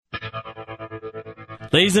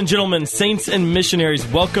Ladies and gentlemen, saints and missionaries,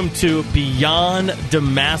 welcome to Beyond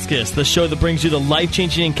Damascus, the show that brings you the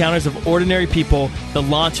life-changing encounters of ordinary people that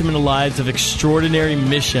launch them into lives of extraordinary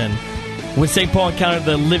mission. When St. Paul encountered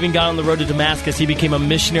the living God on the road to Damascus, he became a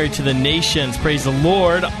missionary to the nations. Praise the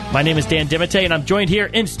Lord. My name is Dan Dimite, and I'm joined here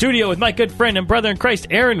in studio with my good friend and brother in Christ,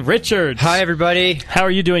 Aaron Richards. Hi, everybody. How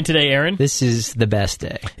are you doing today, Aaron? This is the best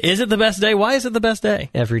day. Is it the best day? Why is it the best day?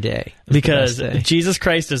 Every day. Because Jesus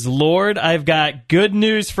Christ is Lord. I've got good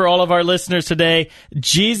news for all of our listeners today.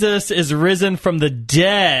 Jesus is risen from the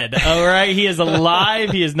dead. All right? He is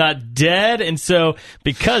alive. He is not dead. And so,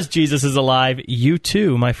 because Jesus is alive, you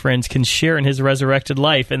too, my friends, can share in his resurrected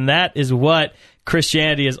life. And that is what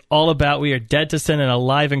Christianity is all about. We are dead to sin and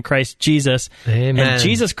alive in Christ Jesus. Amen. And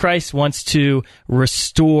Jesus Christ wants to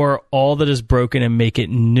restore all that is broken and make it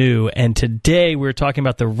new. And today we're talking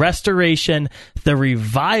about the restoration, the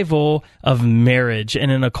revival of marriage.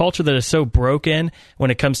 And in a culture that is so broken when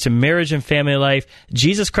it comes to marriage and family life,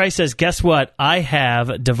 Jesus Christ says, guess what? I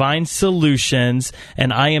have divine solutions,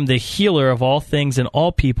 and I am the healer of all things and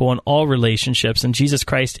all people and all relationships. And Jesus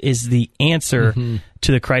Christ is the answer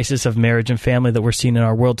to the crisis of marriage and family that we're seeing in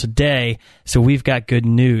our world today. So we've got good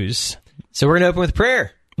news. So we're going to open with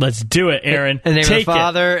prayer. Let's do it, Aaron. In the name of the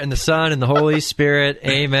Father, and the Son, and the Holy Spirit.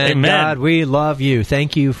 Amen. Amen. God, we love you.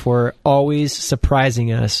 Thank you for always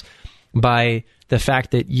surprising us by the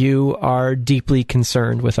fact that you are deeply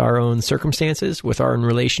concerned with our own circumstances, with our own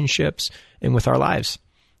relationships, and with our lives.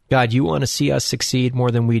 God, you want to see us succeed more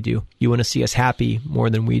than we do. You want to see us happy more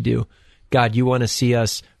than we do. God, you want to see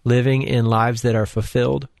us living in lives that are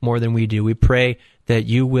fulfilled more than we do. We pray that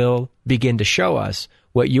you will begin to show us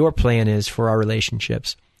what your plan is for our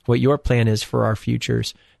relationships, what your plan is for our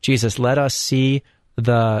futures. Jesus, let us see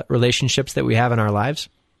the relationships that we have in our lives.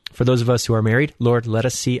 For those of us who are married, Lord, let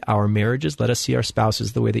us see our marriages. Let us see our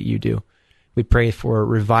spouses the way that you do. We pray for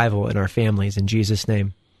revival in our families in Jesus'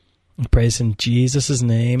 name. Praise in Jesus'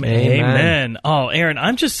 name. Amen. Amen. Oh, Aaron,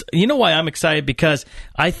 you know why I'm excited? Because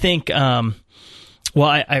I think, our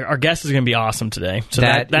guest is going to be awesome today. So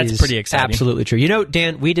that's pretty exciting. Absolutely true. You know,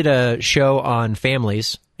 Dan, we did a show on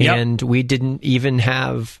families, and we didn't even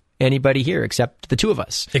have anybody here except the two of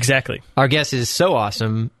us. Exactly. Our guest is so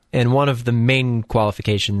awesome, and one of the main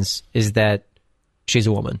qualifications is that she's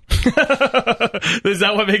a woman. Is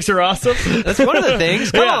that what makes her awesome? That's one of the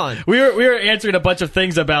things. Come on. We were answering a bunch of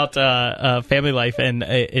things about family life, and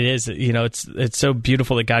it is, it's so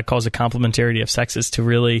beautiful that God calls the complementarity of sexes to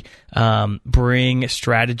really bring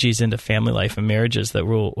strategies into family life and marriages that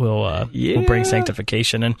will bring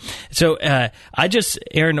sanctification. And so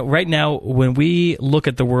Aaron, right now when we look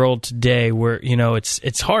at the world today,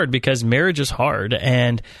 it's hard because marriage is hard,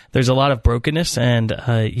 and there's a lot of brokenness, and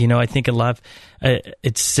I think a lot of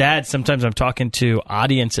it's sad. Sometimes I'm talking to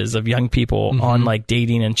audiences of young people on like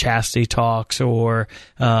dating and chastity talks, or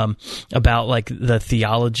about like the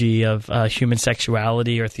theology of human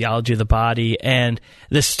sexuality or theology of the body, and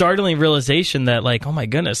this startling realization that, like, oh my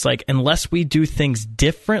goodness, like, unless we do things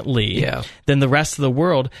differently than the rest of the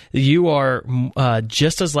world, you are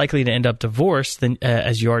just as likely to end up divorced than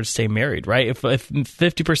as you are to stay married, right? If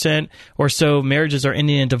 50% or so marriages are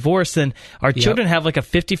ending in divorce, then our children have like a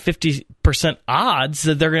 50% odds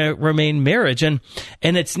that they're going to remain marriage. And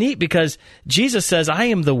it's neat because Jesus says, I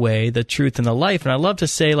am the way, the truth, and the life. And I love to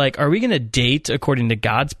say, like, are we going to date according to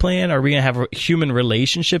God's plan? Are we going to have human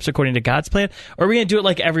relationships according to God's plan? Or are we going to do it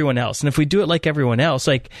like everyone else? And if we do it like everyone else,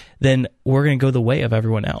 then we're going to go the way of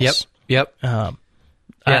everyone else. Yep. Yeah,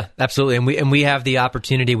 absolutely. And we have the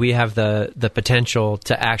opportunity, we have the potential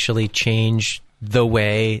to actually change the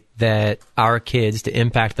way that our kids, to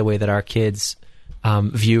impact the way that our kids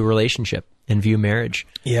view relationship and view marriage.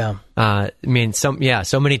 Yeah.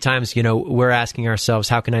 So many times, we're asking ourselves,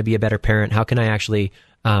 how can I be a better parent? How can I actually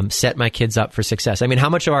set my kids up for success? I mean, how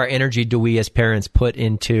much of our energy do we as parents put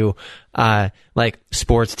into like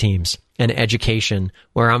sports teams and education,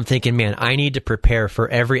 where I'm thinking, man, I need to prepare for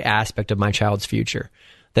every aspect of my child's future,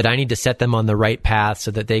 that I need to set them on the right path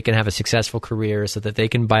so that they can have a successful career, so that they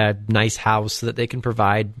can buy a nice house, so that they can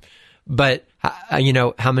provide. But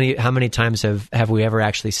how many times have we ever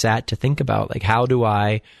actually sat to think about, like, how do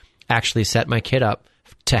I actually set my kid up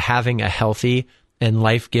to having a healthy and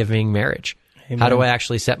life-giving marriage? Amen. How do I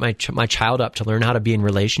actually set my child up to learn how to be in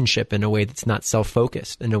relationship in a way that's not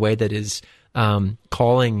self-focused, in a way that is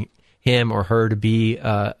calling him or her to be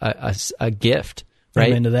a gift? Right?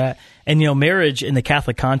 Amen to that. marriage in the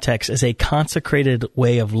Catholic context is a consecrated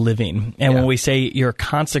way of living. And when we say you're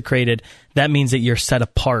consecrated, that means that you're set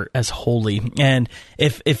apart as holy. And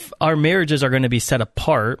if our marriages are going to be set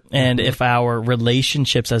apart, and if our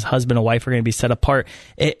relationships as husband and wife are going to be set apart,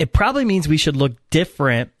 it probably means we should look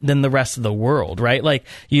different than the rest of the world, right? Like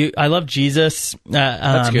I love Jesus.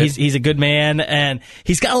 He's a good man, and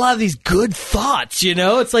he's got a lot of these good thoughts.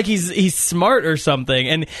 It's like he's smart or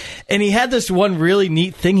something. And he had this one really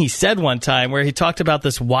neat thing he said one time where he talked about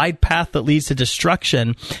this wide path that leads to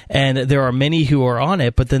destruction, and there are many who are on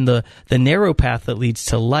it, but then the narrow path that leads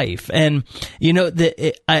to life. And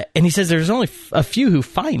and he says there's only a few who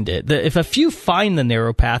find it. If a few find the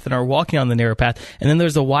narrow path and are walking on the narrow path, and then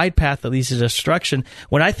there's a wide path that leads to destruction.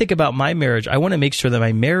 When I think about my marriage, I want to make sure that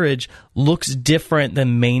my marriage looks different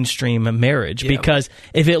than mainstream marriage, because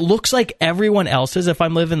if it looks like everyone else's, if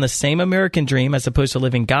I'm living the same American dream as opposed to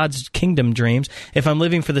living God's kingdom dreams, if I'm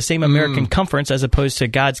living for the same American comforts as opposed to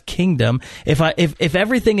God's kingdom, if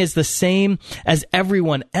everything is the same as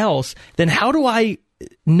everyone else, then how do I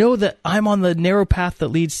know that I'm on the narrow path that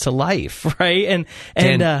leads to life, right? And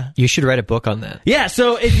Dan, you should write a book on that. Yeah.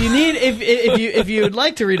 So if you'd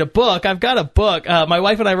like to read a book, I've got a book. My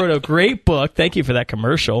wife and I wrote a great book. Thank you for that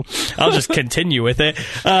commercial. I'll just continue with it.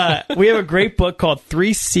 We have a great book called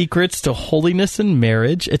 3 Secrets to Holiness in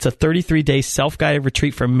Marriage. It's a 33-day self-guided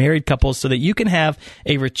retreat for married couples so that you can have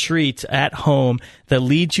a retreat at home that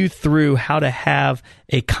leads you through how to have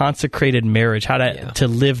a consecrated marriage, how to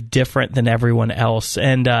live different than everyone else.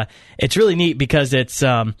 And it's really neat because it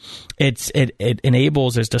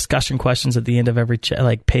enables, there's discussion questions at the end of every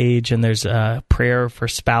page, and there's prayer for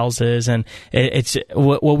spouses, and it's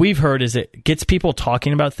what we've heard is it gets people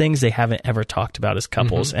talking about things they haven't ever talked about as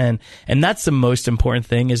couples, and that's the most important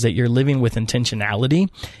thing, is that you're living with intentionality.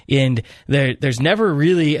 And there's never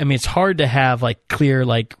really, it's hard to have clear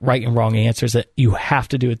right and wrong answers that you have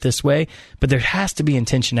to do it this way, but there has to be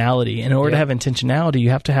intentionality. And in order to have intentionality, you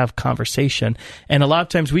have to have conversation. And a lot of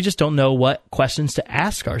times we just don't know what questions to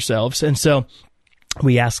ask ourselves. And so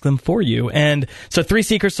we ask them for you. And so 3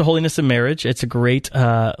 Secrets to Holiness in Marriage. It's a great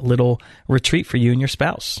little retreat for you and your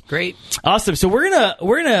spouse. Great. Awesome. So we're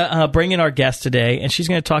gonna bring in our guest today, and she's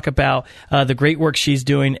going to talk about the great work she's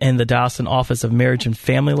doing in the Diocesan Office of Marriage and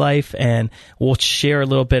Family Life, and we'll share a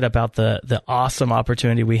little bit about the awesome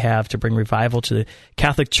opportunity we have to bring revival to the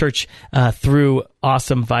Catholic Church through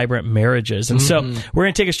awesome, vibrant marriages. And so we're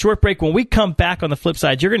going to take a short break. When we come back on the flip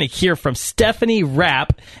side, you're going to hear from Stephanie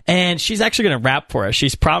Rapp, and she's actually going to rap for us.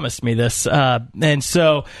 She's promised me this. And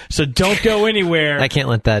so don't go anywhere. I can't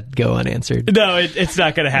let that go unanswered. No, it's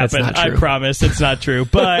not going to happen. I promise it's not true.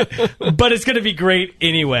 But it's going to be great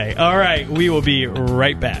anyway. All right. We will be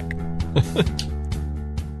right back.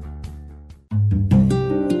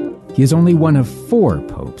 He is only one of 4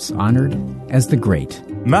 popes honored as the Great.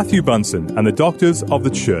 Matthew Bunsen and the Doctors of the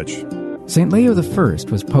Church. St. Leo I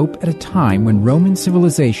was pope at a time when Roman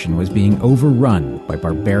civilization was being overrun by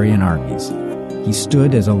barbarian armies. He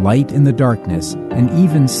stood as a light in the darkness and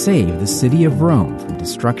even saved the city of Rome from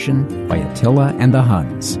destruction by Attila and the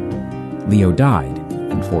Huns. Leo died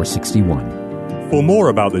in 461. For more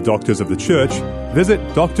about the Doctors of the Church, visit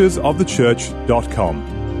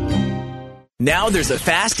doctorsofthechurch.com. Now there's a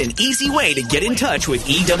fast and easy way to get in touch with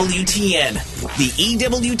EWTN. The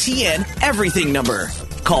EWTN Everything Number.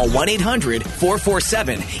 Call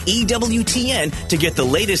 1-800-447-EWTN to get the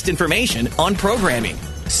latest information on programming,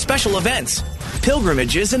 special events,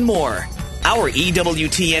 pilgrimages, and more. Our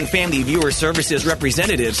EWTN Family Viewer Services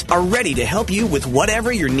representatives are ready to help you with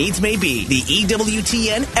whatever your needs may be. The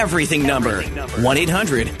EWTN Everything Number.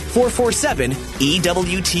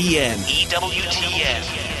 1-800-447-EWTN.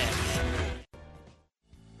 EWTN.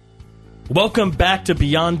 Welcome back to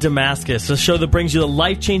Beyond Damascus, a show that brings you the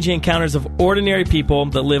life-changing encounters of ordinary people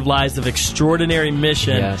that live lives of extraordinary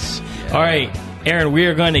mission. Yes. All right, Aaron, we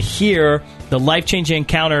are going to hear the life-changing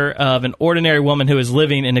encounter of an ordinary woman who is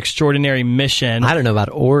living an extraordinary mission. I don't know about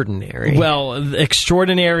ordinary. Well,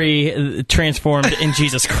 extraordinary, transformed in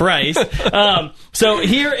Jesus Christ. So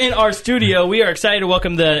here in our studio, we are excited to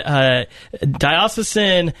welcome the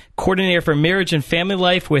Diocesan Coordinator for Marriage and Family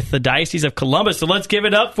Life with the Diocese of Columbus. So let's give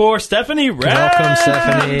it up for Stephanie Rapp. Welcome,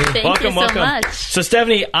 Stephanie. Thank you so much. So,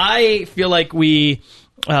 Stephanie, I feel like we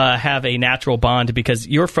have a natural bond because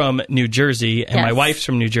you're from New Jersey and my wife's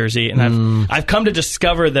from New Jersey, and I've come to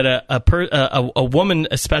discover that a woman,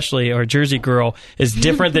 especially, or a Jersey girl, is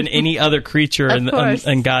different than any other creature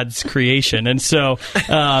in God's creation, and so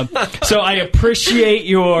I appreciate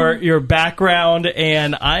your background,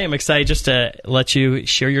 and I am excited just to let you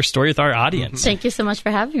share your story with our audience. Thank you so much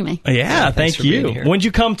for having me. Yeah, thank you. When did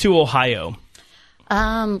you come to Ohio?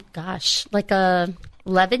 Gosh, like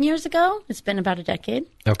 11 years ago. It's been about a decade.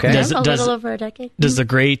 Okay. A little over a decade. Does the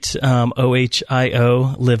great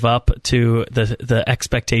OHIO live up to the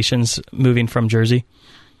expectations moving from Jersey?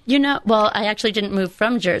 Well, I actually didn't move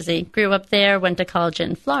from Jersey. Grew up there, went to college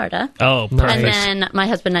in Florida. Oh, perfect. And then my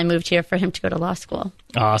husband and I moved here for him to go to law school.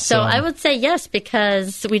 Awesome. So I would say yes,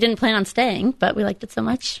 because we didn't plan on staying, but we liked it so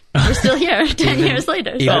much. We're still here 10 years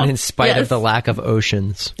later. Even in spite of the lack of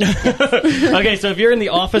oceans. Okay, so if you're in the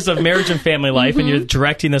Office of Marriage and Family Life and you're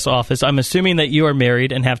directing this office, I'm assuming that you are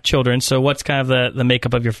married and have children. So what's kind of the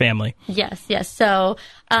makeup of your family? Yes. So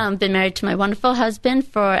been married to my wonderful husband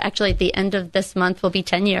for actually at the end of this month will be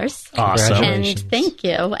 10 years. Awesome. And thank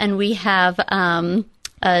you. And we have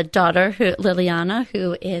a daughter, Liliana,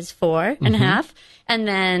 who is 4.5. And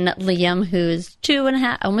then Liam, who's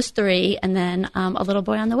 2.5, almost 3, and then a little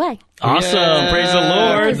boy on the way. Awesome. Yeah. Praise the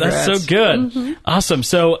Lord. Congrats. That's so good. Awesome.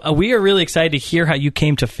 So we are really excited to hear how you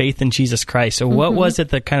came to faith in Jesus Christ. So what was it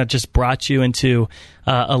that kind of just brought you into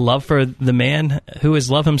a love for the man who is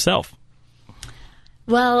love himself?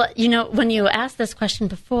 Well, when you asked this question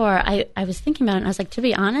before, I was thinking about it, and I was like, to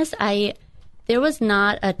be honest, there was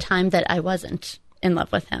not a time that I wasn't in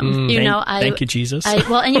love with him. Thank you, Jesus.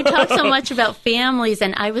 And you talk so much about families,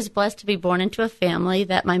 and I was blessed to be born into a family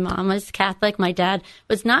that my mom was Catholic. My dad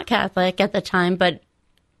was not Catholic at the time, but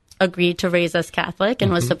agreed to raise us Catholic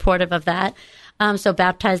and was supportive of that. So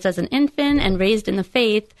baptized as an infant and raised in the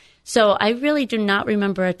faith. So I really do not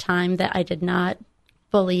remember a time that I did not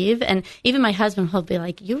believe. And even my husband will be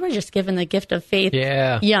like, you were just given the gift of faith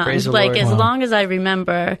young. Praise the like Lord. as Wow. long as I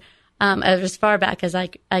remember, as far back as I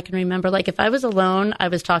can remember, like if I was alone, I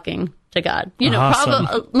was talking to God. Awesome.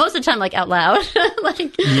 Probably most of the time, like out loud, like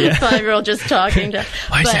 5-year-old just talking to.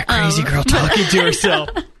 Why is that crazy girl talking to herself?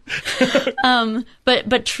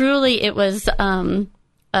 But truly, it was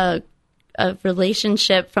a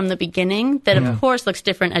relationship from the beginning that, of course, looks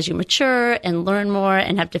different as you mature and learn more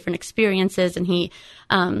and have different experiences. And he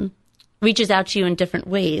reaches out to you in different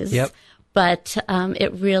ways. Yep. But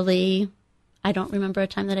it really, I don't remember a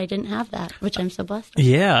time that I didn't have that, which I'm so blessed with.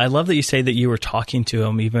 Yeah, I love that you say that you were talking to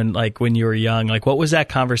him even like when you were young. Like, what was that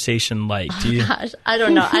conversation like? Gosh, I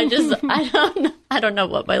don't know. I don't know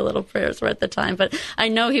what my little prayers were at the time, but I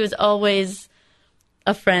know he was always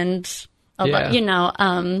a friend.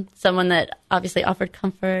 Someone that obviously offered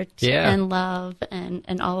comfort and love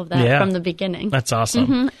and all of that from the beginning. That's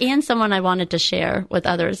awesome. And someone I wanted to share with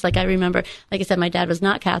others. Like I remember, like I said, my dad was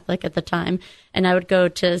not Catholic at the time, and I would go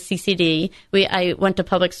to CCD. I went to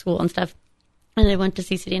public school and stuff. And I went to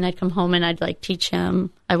CCD and I'd come home and I'd like teach him.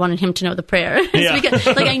 I wanted him to know the prayer. Because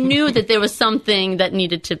I knew that there was something that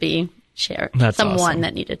needed to be shared. That's someone awesome.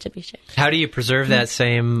 that needed to be shared. How do you preserve that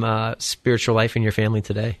same spiritual life in your family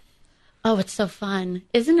today? Oh, it's so fun.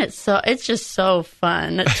 Isn't it so? It's just so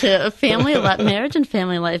fun to marriage and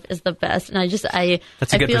family life is the best. And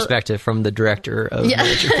That's a good perspective from the director of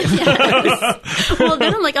marriage. Yes. Well,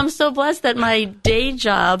 then I'm so blessed that my day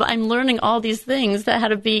job, I'm learning all these things that how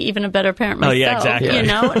to be even a better parent myself. Oh, yeah, exactly.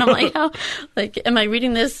 And I'm like, am I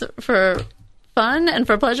reading this for fun and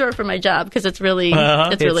for pleasure or for my job? Because it's really,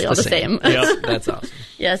 it's really all the same. Yep. That's awesome.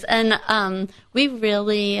 Yes. And we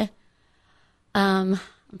really,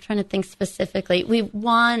 I'm trying to think specifically. We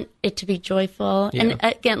want it to be joyful. Yeah. And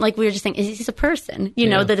again, like we were just saying, he's a person, you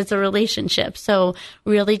know, that it's a relationship. So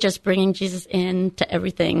really just bringing Jesus into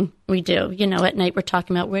everything we do. At night we're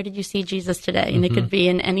talking about, where did you see Jesus today? And it could be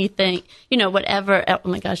in anything, whatever. Oh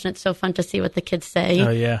my gosh. And it's so fun to see what the kids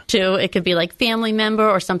say too. It could be like family member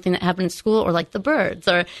or something that happened in school or like the birds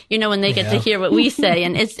or, when they get to hear what we say.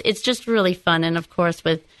 And it's just really fun. And of course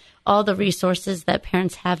with all the resources that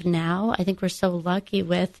parents have now, I think we're so lucky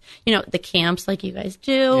with, the camps like you guys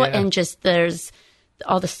do, and just there's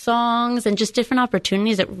all the songs and just different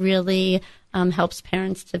opportunities. It really helps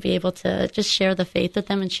parents to be able to just share the faith with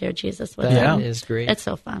them and share Jesus with them. That is great. It's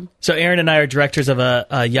so fun. So Aaron and I are directors of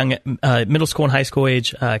a young middle school and high school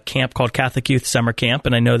age camp called Catholic Youth Summer Camp.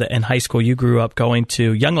 And I know that in high school you grew up going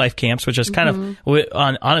to Young Life camps, which is kind of,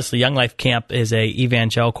 honestly, Young Life camp is a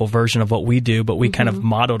evangelical version of what we do, but we kind of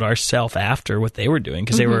modeled ourselves after what they were doing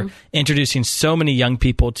because they were introducing so many young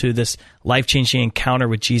people to this life-changing encounter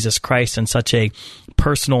with Jesus Christ in such a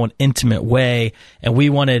personal and intimate way. And we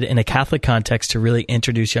wanted, in a Catholic context, to really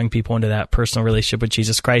introduce young people into that personal relationship with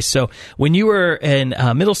Jesus Christ. So when you were in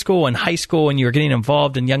middle school and high school and you were getting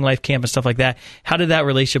involved in Young Life Camp and stuff like that, how did that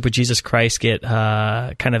relationship with Jesus Christ get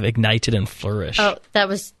kind of ignited and flourish? Oh, that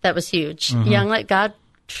was huge. Young Life, God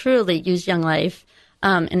truly used Young Life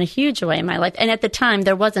in a huge way in my life. And at the time,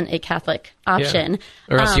 there wasn't a Catholic option.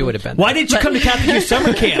 Or else you would have been. Why didn't you come to Catholic Youth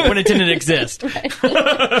Summer Camp when it didn't exist?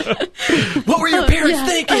 What were your parents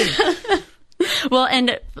thinking? Well,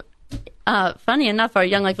 and funny enough, our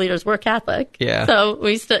Young Life leaders were Catholic. Yeah. So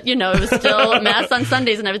we still, it was still Mass on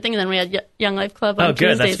Sundays and everything. And then we had Young Life Club on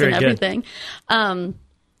Tuesdays and everything.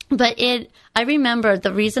 But I remember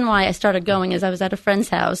the reason why I started going is I was at a friend's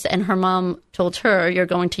house and her mom told her, "You're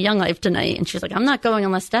going to Young Life tonight." And she was like, "I'm not going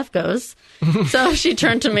unless Steph goes." So she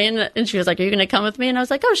turned to me and she was like, "Are you going to come with me?" And I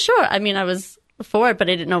was like, "Oh, sure." I mean, I was for it, but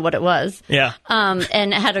I didn't know what it was. Yeah.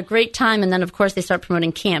 And I had a great time. And then, of course, they start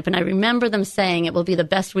promoting camp. And I remember them saying it will be the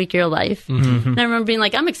best week of your life. Mm-hmm. And I remember being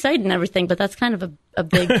like, I'm excited and everything, but that's kind of a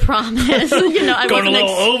big promise. I going a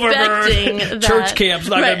little expecting overboard. that. Church camp's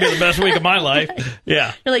not going to be the best week of my life. Right.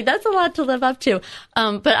 Yeah. You're like, that's a lot to live up to.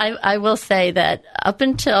 But I will say that up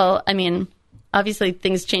until, obviously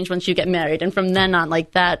things change once you get married. And from then on,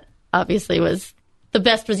 that obviously was... the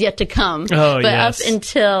best was yet to come. Oh, but yes.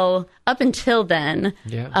 up until then,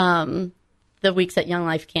 yeah. The weeks at Young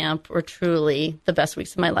Life Camp were truly the best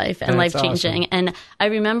weeks of my life and life-changing. Awesome. And I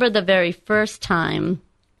remember the very first time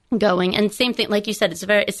going, and same thing, like you said,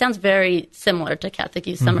 it sounds very similar to Catholic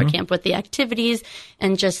Youth Summer Camp with the activities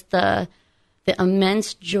and just the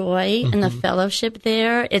immense joy and the fellowship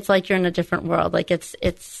there. It's like you're in a different world.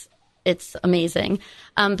 It's amazing.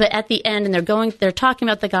 But at the end, and they're talking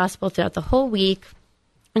about the gospel throughout the whole week.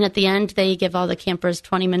 And at the end, they give all the campers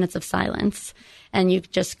 20 minutes of silence. And you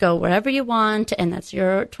just go wherever you want. And that's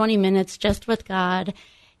your 20 minutes just with God.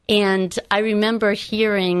 And I remember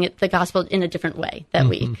hearing the gospel in a different way that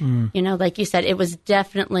week. Like you said, it was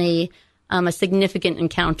definitely a significant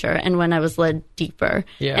encounter. And when I was led deeper.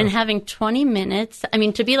 Yeah. And having 20 minutes,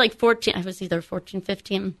 to be like 14, I was either 14,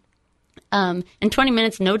 15. In 20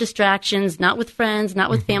 minutes, no distractions, not with friends, not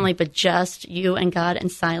with family, but just you and God and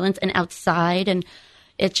silence and outside. And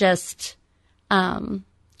it just,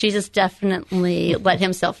 Jesus definitely let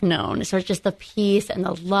himself known. So it's just the peace and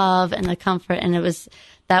the love and the comfort. And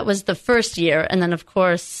that was the first year. And then, of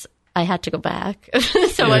course, I had to go back.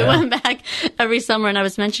 I went back every summer. And I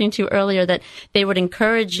was mentioning to you earlier that they would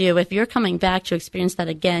encourage you, if you're coming back to experience that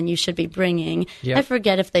again, you should be bringing, I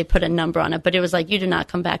forget if they put a number on it, but it was like, you do not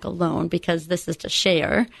come back alone because this is to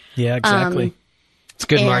share. Yeah, exactly. It's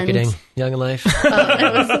good marketing, Young Life. But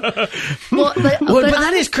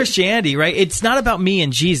that is Christianity, right? It's not about me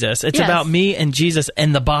and Jesus. It's about me and Jesus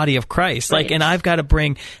and the body of Christ. Right. And I've got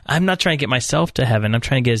to I'm not trying to get myself to heaven. I'm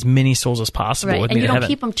trying to get as many souls as possible with me to heaven. And you don't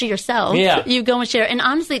keep them to yourself. Yeah. You go and share. And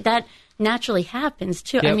honestly, that naturally happens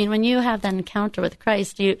too. Yep. When you have that encounter with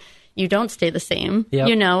Christ, you don't stay the same, Yep.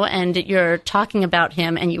 and you're talking about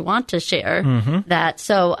him and you want to share that.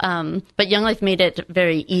 So, but Young Life made it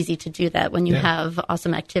very easy to do that when you have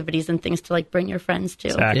awesome activities and things to bring your friends to.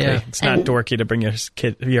 Exactly. Yeah. It's not dorky to bring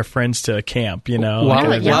your friends to a camp, While Young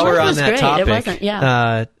we're Life on was that great. topic,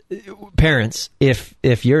 It wasn't, parents,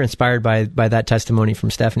 if you're inspired by that testimony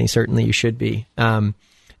from Stephanie, certainly you should be.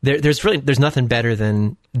 There's nothing better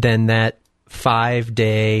than that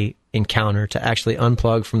 5-day encounter to actually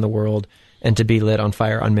unplug from the world and to be lit on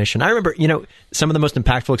fire on mission. I remember, some of the most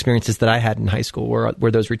impactful experiences that I had in high school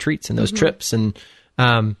were those retreats and those trips. And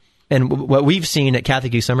what we've seen at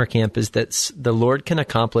Catholic Youth Summer Camp is that the Lord can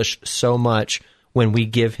accomplish so much when we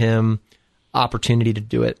give him opportunity to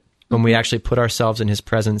do it, when we actually put ourselves in his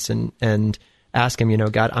presence and ask him,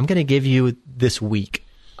 God, I'm going to give you this week.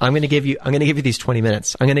 I'm going to give you these 20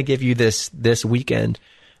 minutes. I'm going to give you this weekend.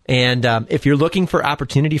 And if you're looking for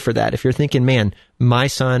opportunity for that, if you're thinking, man, my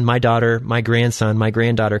son, my daughter, my grandson, my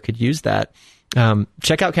granddaughter could use that,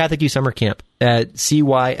 check out Catholic Youth Summer Camp at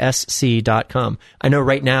cysc.com. I know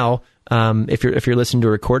right now, if you're listening to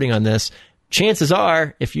a recording on this, chances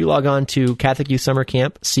are, if you log on to Catholic Youth Summer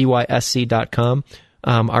Camp, cysc.com,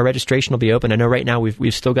 our registration will be open. I know right now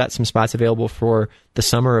we've still got some spots available for the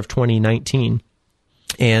summer of 2019.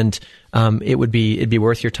 And it'd be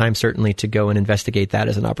worth your time, certainly, to go and investigate that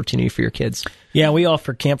as an opportunity for your kids. Yeah, we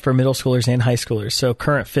offer camp for middle schoolers and high schoolers. So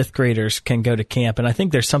current fifth graders can go to camp. And I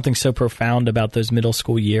think there's something so profound about those middle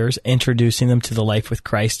school years, introducing them to the life with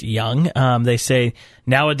Christ young. They say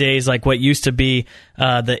nowadays, like what used to be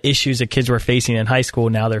the issues that kids were facing in high school,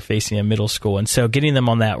 now they're facing in middle school. And so getting them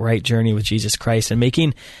on that right journey with Jesus Christ and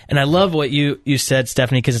I love what you said,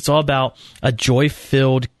 Stephanie, because it's all about a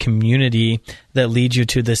joy-filled community that leads you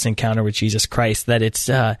to this encounter encounter with Jesus Christ,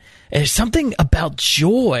 that there's something about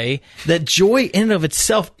joy, that joy in and of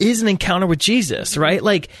itself is an encounter with Jesus, right?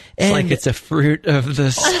 Like, it's like it's a fruit of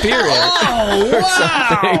the Spirit. Oh,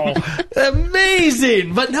 wow.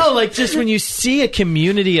 Amazing. But no, like, just when you see a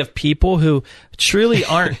community of people who truly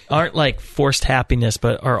aren't like forced happiness,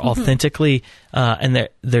 but are authentically, and they're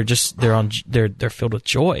filled with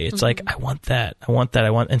joy. It's like, I want that.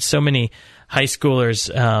 And so many high schoolers,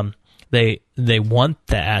 they want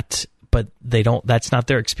that, but they don't. That's not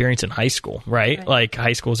their experience in high school, right? Like,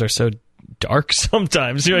 high schools are so dark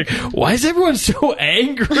sometimes. You're like, why is everyone so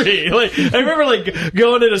angry? Like, I remember like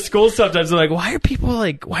going into school sometimes and like, why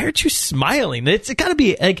aren't you smiling? It's got to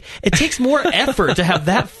be like, it takes more effort to have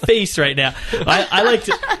that face right now. I like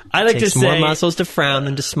to say more muscles to frown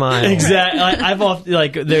than to smile. Exactly. I've often,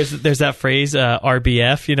 like, there's that phrase,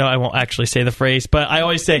 RBF, you know, I won't actually say the phrase, but I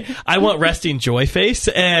always say, I want resting joy face.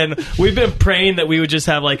 And we've been praying that we would just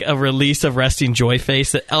have like a release of resting joy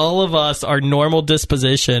face, that all of us, our normal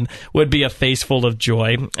disposition would be a face full of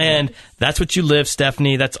joy. And that's what you live,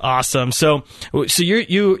 Stephanie. That's awesome. So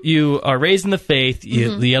you are raised in the faith.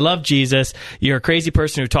 You love Jesus. You're a crazy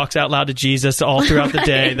person who talks out loud to Jesus all throughout the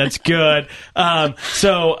day. That's good.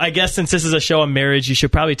 So I guess since this is a show on marriage, you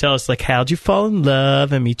should probably tell us, like, how'd you fall in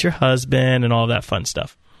love and meet your husband and all that fun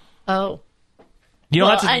stuff? Oh. You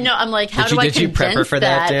don't have to, I know. I'm like, how do I condense Did you prep her for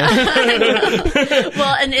that, Dan?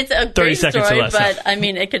 Well, and it's a great story, less. but I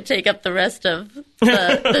mean, it could take up the rest of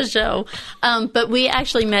the show. But we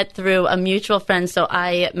actually met through a mutual friend. So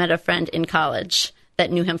I met a friend in college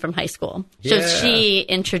that knew him from high school. So she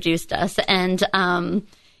introduced us. And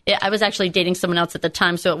I was actually dating someone else at the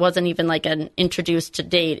time. So it wasn't even like an introduced to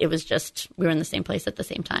date. It was just, we were in the same place at the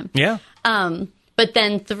same time. Yeah. But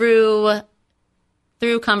then through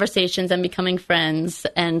conversations and becoming friends,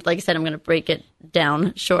 and like I said, I'm going to break it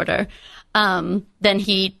down shorter, then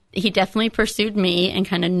he definitely pursued me and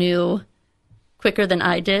kind of knew quicker than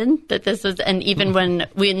I did that this was, and even when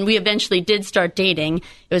we eventually did start dating,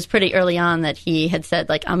 it was pretty early on that he had said,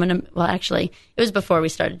 like, actually, it was before we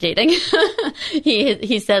started dating.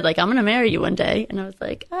 he said, like, I'm going to marry you one day. And I was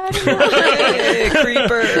like, I don't know. Hey,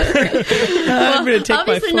 creeper. I'm going to take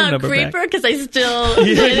obviously my phone not number creeper, because I still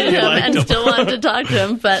You dated him liked and him. still wanted to talk to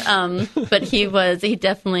him. But he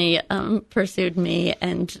definitely pursued me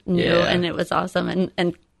and knew, and it was awesome.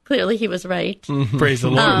 And clearly he was right. Praise the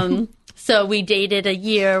Lord. So we dated a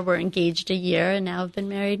year, we're engaged a year, and now have been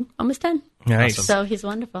married almost 10. Nice. So he's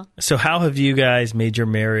wonderful. So how have you guys made your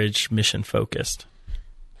marriage mission focused?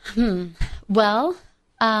 Well,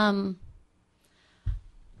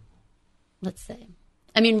 let's see.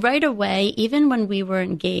 I mean, right away, even when we were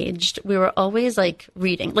engaged, we were always like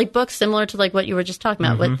reading, like books similar to like what you were just talking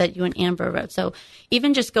about, with that you and Amber wrote. So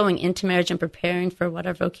even just going into marriage and preparing for what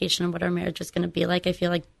our vocation and what our marriage was going to be like, I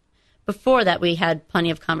feel like before that we had plenty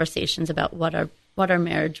of conversations about what our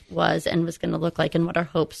marriage was and was going to look like and what our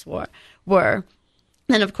hopes were.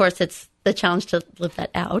 Then, of course, it's the challenge to live that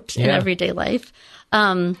out in everyday life.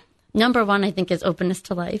 Number one, I think, is openness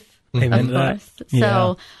to life. Amen of course. Yeah.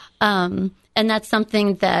 So, and that's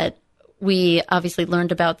something that we obviously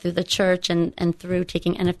learned about through the church and through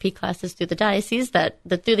taking NFP classes through the diocese, that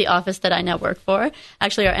through the office that I now work for.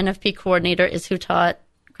 Actually, our NFP coordinator is who taught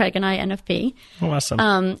Craig and I NFP.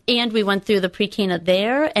 Awesome. And we went through the pre-Cana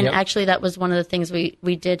there. And actually, that was one of the things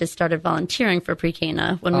we did, is started volunteering for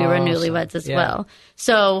pre-Cana when we were newlyweds as well.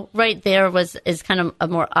 So right there is kind of a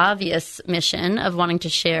more obvious mission of wanting to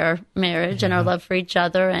share marriage and our love for each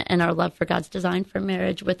other and our love for God's design for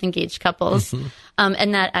marriage with engaged couples.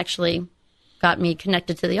 And that actually got me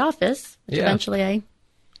connected to the office, which eventually I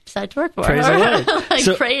decided to work for. Praise the Lord.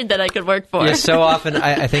 I prayed that I could work for. Yeah, so often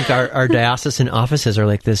I think our diocesan offices are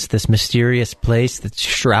like this mysterious place that's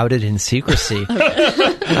shrouded in secrecy.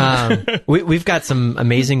 We've got some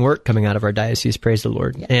amazing work coming out of our diocese, praise the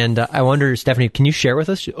Lord. Yes. And I wonder, Stephanie, can you share with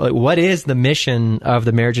us, what is the mission of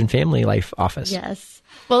the Marriage and Family Life Office? Yes.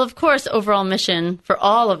 Well, of course, overall mission for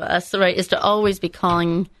all of us, right, is to always be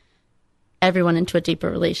calling everyone into a deeper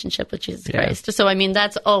relationship with Jesus Christ. So, I mean,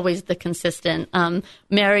 that's always the consistent,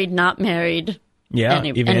 married, not married.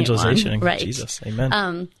 Evangelization anyone, right. Jesus.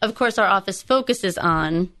 Amen. Of course, our office focuses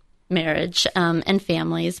on marriage and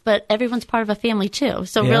families, but everyone's part of a family too.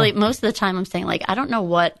 So really, most of the time I'm saying, like, I don't know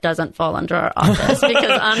what doesn't fall under our office,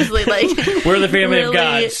 because honestly, like, we're the family of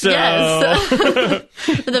God. So. Yes.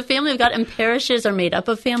 The family of God, and parishes are made up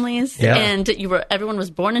of families, and everyone was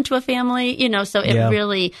born into a family, so it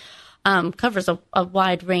really covers a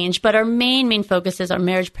wide range. But our main focus is our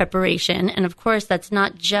marriage preparation. And of course, that's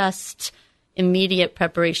not just immediate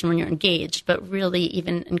preparation when you're engaged, but really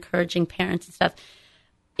even encouraging parents and stuff.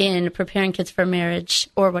 in preparing kids for marriage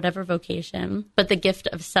or whatever vocation, but the gift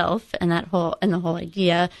of self and the whole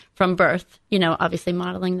idea from birth, obviously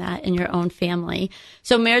modeling that in your own family.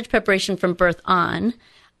 So marriage preparation from birth on.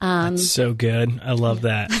 That's so good. I love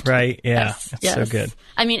that. Right? Yeah. Yes. So good.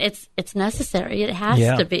 I mean, it's necessary. It has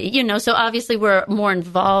to be, so obviously we're more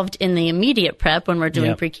involved in the immediate prep when we're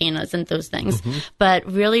doing pre-canas and those things,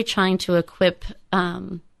 but really trying to equip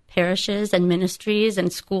parishes and ministries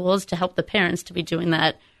and schools to help the parents to be doing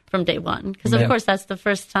that from day one. Because, of course, that's the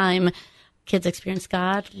first time kids experience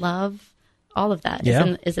God, love, all of that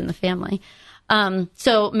is in the family.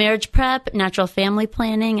 So marriage prep, natural family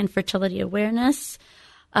planning, and fertility awareness.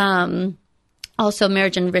 Also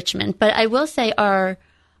marriage enrichment. But I will say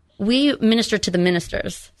we minister to the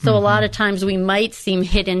ministers. So a lot of times we might seem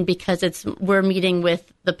hidden because we're meeting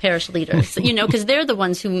with the parish leaders, because they're the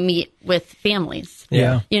ones who meet with families.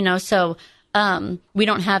 Yeah. So we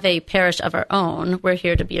don't have a parish of our own. We're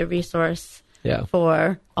here to be a resource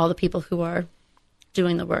for all the people who are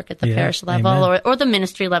doing the work at the parish level or the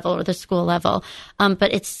ministry level or the school level.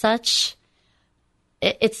 But it's such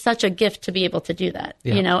a gift to be able to do that,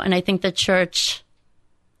 and I think the church,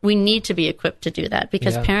 we need to be equipped to do that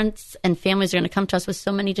because parents and families are going to come to us with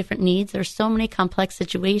so many different needs. There's so many complex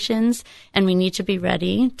situations, and we need to be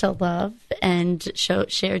ready to love and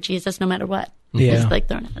share Jesus no matter what. Yeah. It's like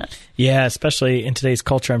thrown at us. Yeah, especially in today's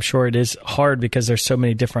culture, I'm sure it is hard because there's so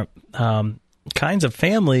many different kinds of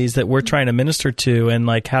families that we're trying to minister to, and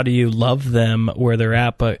like, how do you love them where they're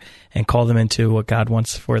at, and call them into what God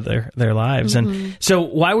wants for their lives? And so,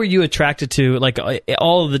 why were you attracted to like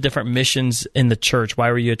all of the different missions in the church?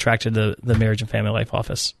 Why were you attracted to the Marriage and Family Life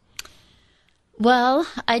Office? Well,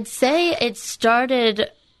 I'd say it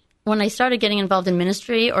started when I started getting involved in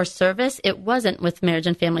ministry or service. It wasn't with marriage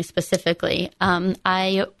and family specifically.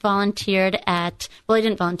 I volunteered I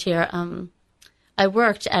didn't volunteer. I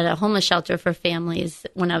worked at a homeless shelter for families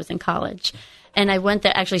when I was in college. And I went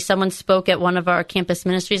there. Actually, someone spoke at one of our campus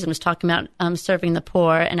ministries and was talking about serving the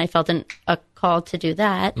poor. And I felt a call to do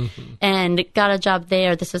that and got a job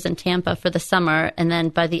there. This was in Tampa for the summer. And then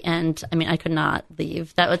by the end, I could not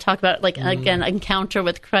leave. That would talk about, again, encounter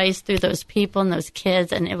with Christ through those people and those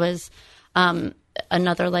kids. And it was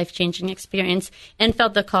another life-changing experience, and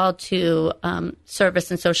felt the call to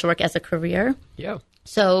service and social work as a career. Yeah.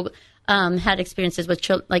 So had experiences with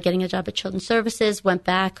getting a job at Children's Services. Went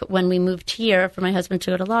back when we moved here for my husband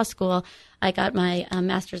to go to law school. I got my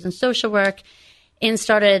master's in social work and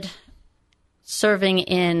started serving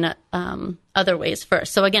in other ways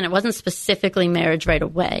first. So again, it wasn't specifically marriage right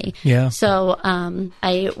away. Yeah. So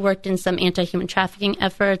I worked in some anti-human trafficking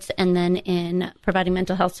efforts and then in providing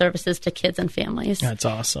mental health services to kids and families. That's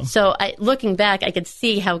awesome. So looking back, I could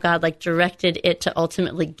see how God directed it to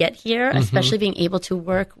ultimately get here, especially being able to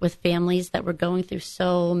work with families that were going through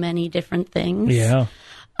so many different things. Yeah.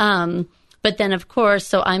 But then, of course,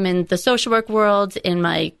 so I'm in the social work world in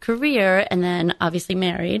my career, and then obviously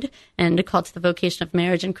married and called to the vocation of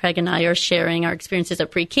marriage. And Craig and I are sharing our experiences at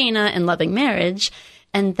pre-Cana and loving marriage.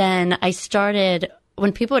 And then I started,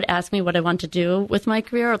 when people would ask me what I wanted to do with my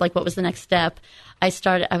career or what was the next step, I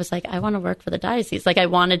was like, I want to work for the diocese. I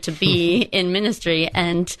wanted to be in ministry.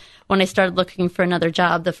 And when I started looking for another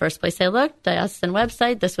job, the first place I looked, diocesan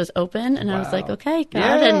website, this was open. And I was like, okay, God.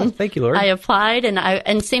 Yeah, and thank you, Lord. I applied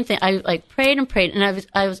and same thing. I prayed and prayed. And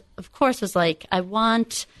I was, of course, like, I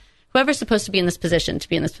want whoever's supposed to be in this position to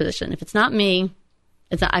be in this position. If it's not me,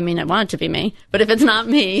 it's not, I want it to be me, but if it's not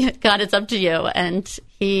me, God, it's up to you. And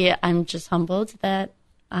I'm just humbled that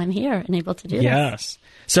I'm here and able to do this. Yes.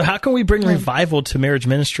 So how can we bring revival to marriage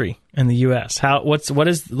ministry in the U.S.? What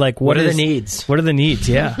are the needs? What are the needs?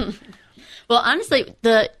 Yeah. Well, honestly,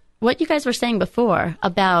 what you guys were saying before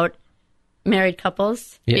about married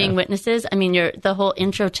couples being witnesses. The whole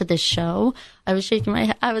intro to this show, I was shaking my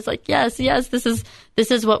head. I was like, yes, this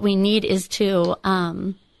is what we need, is to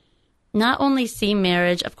not only see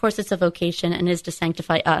marriage, of course it's a vocation and is to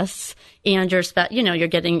sanctify us and your spouse, you're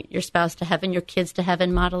getting your spouse to heaven, your kids to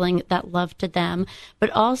heaven, modeling that love to them, but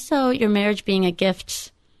also your marriage being a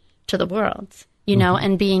gift to the world,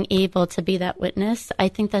 and being able to be that witness. I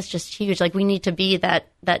think that's just huge. We need to be that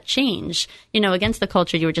change, against the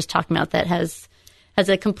culture you were just talking about that has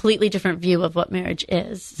a completely different view of what marriage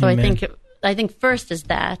is. So Amen. I think first is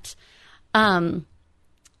that,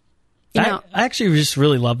 I actually just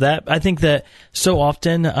really love that. I think that so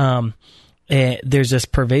often there's this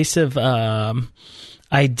pervasive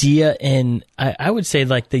idea in, I would say,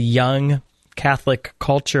 the young Catholic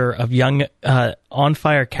culture of young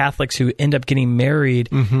on-fire Catholics who end up getting married.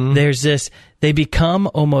 There's this they become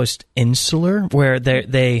almost insular, where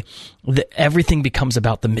everything becomes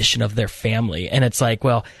about the mission of their family. And it's like,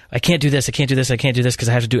 well, I can't do this, I can't do this, I can't do this because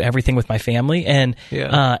I have to do everything with my family. And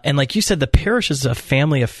and like you said, the parish is a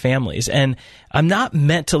family of families. And I'm not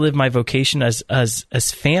meant to live my vocation as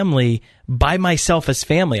family by myself as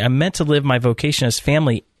family. I'm meant to live my vocation as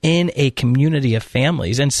family in a community of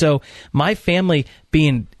families. And so my family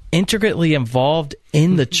being intricately involved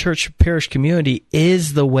in the church parish community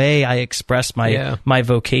is the way I express my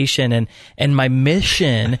vocation, and my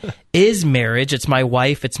mission is marriage. It's my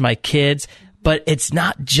wife, it's my kids, but it's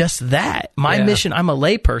not just that. My mission, I'm a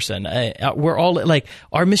lay person. We're all like,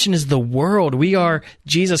 our mission is the world. We are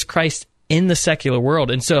Jesus Christ in the secular world.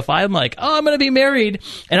 And so if I'm like, oh, I'm going to be married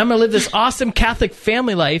and I'm going to live this awesome Catholic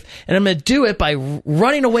family life, and I'm going to do it by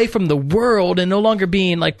running away from the world and no longer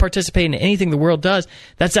being like participating in anything the world does,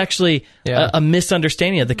 that's actually a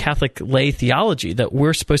misunderstanding of the Catholic lay theology, that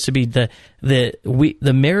we're supposed to be the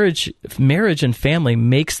marriage and family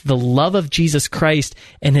makes the love of Jesus Christ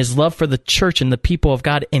and his love for the church and the people of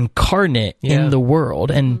God incarnate in the world.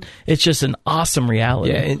 And it's just an awesome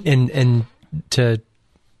reality. Yeah. And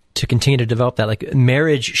to continue to develop that, like,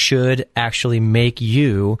 marriage should actually make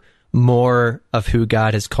you more of who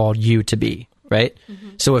God has called you to be, right? Mm-hmm.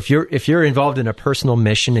 So if you're involved in a personal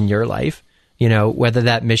mission in your life, you know, whether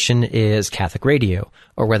that mission is Catholic radio,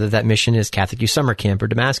 or whether that mission is Catholic Youth Summer Camp or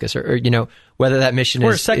Damascus, or you know, whether that mission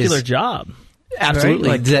or is a secular job, absolutely,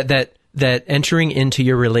 right? Like that entering into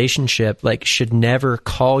your relationship, like, should never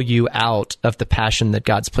call you out of the passion that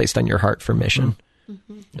God's placed on your heart for mission. Mm-hmm.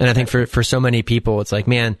 Mm-hmm. And I think for so many people, it's like,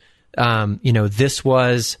 man, you know, this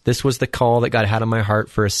was the call that God had on my heart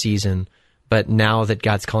for a season, but now that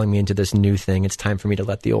God's calling me into this new thing, it's time for me to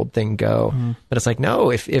let the old thing go. Mm-hmm. But it's like, no,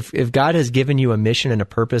 if God has given you a mission and a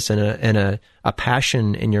purpose and a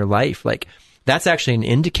passion in your life, like, that's actually an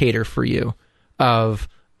indicator for you of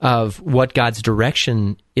what God's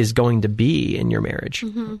direction is going to be in your marriage.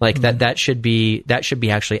 Mm-hmm. Like that should be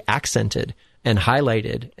actually accented and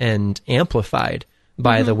highlighted and amplified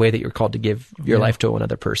by the way that you're called to give your life to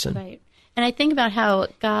another person. Right. And I think about how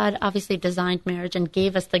God obviously designed marriage and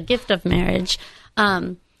gave us the gift of marriage,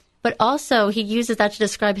 but also he uses that to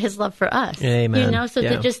describe his love for us. Amen. You know,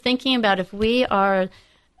 so just thinking about if we are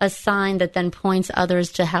a sign that then points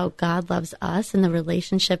others to how God loves us and the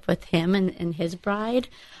relationship with him and his bride,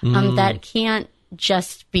 that can't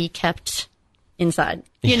just be kept inside,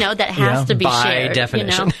 you know, that has to be shared. By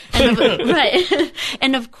definition. You know? Right.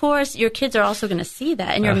 And of course, your kids are also going to see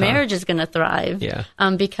that, and your marriage is going to thrive. Yeah.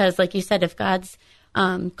 Because, like you said, if God's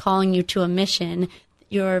calling you to a mission,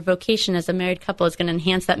 your vocation as a married couple is going to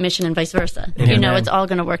enhance that mission, and vice versa. Amen. You know, it's all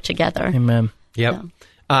going to work together. Amen. Yep. So.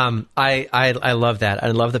 I love that. I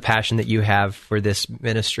love the passion that you have for this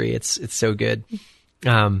ministry. It's so good.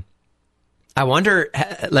 I wonder,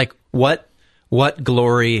 like, what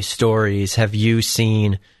glory stories have you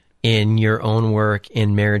seen in your own work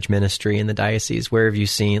in marriage ministry in the diocese? Where have you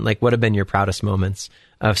seen, like, what have been your proudest moments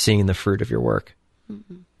of seeing the fruit of your work?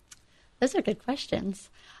 Mm-hmm. Those are good questions.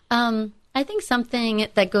 I think something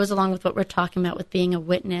that goes along with what we're talking about with being a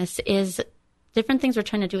witness is different things we're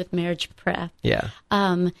trying to do with marriage prep. Yeah.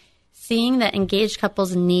 Seeing that engaged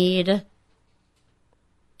couples need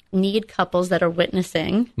couples that are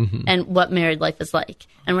witnessing and what married life is like.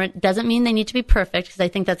 And it doesn't mean they need to be perfect, because I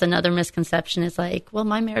think that's another misconception. Is like, well,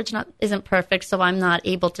 my marriage isn't perfect, so I'm not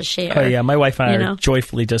able to share. Oh yeah, my wife and I are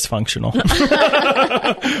joyfully dysfunctional.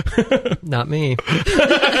 Not me.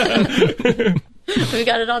 We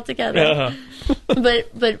got it all together.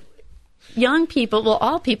 But young people, well,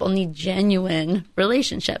 all people need genuine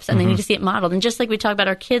relationships, and they need to see it modeled. And just like we talk about,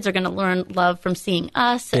 our kids are going to learn love from seeing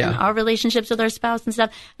us and our relationships with our spouse and stuff.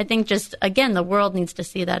 I think just, again, the world needs to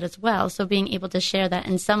see that as well. So being able to share that.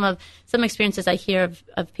 And some experiences I hear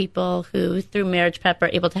of people who, through marriage prep, are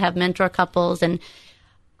able to have mentor couples and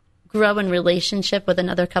grow in relationship with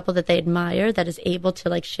another couple that they admire, that is able to,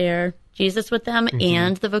 like, share Jesus with them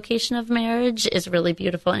and the vocation of marriage, is really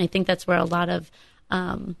beautiful. And I think that's where a lot of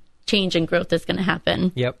change and growth is going to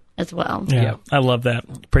happen as well. Yeah, I love that.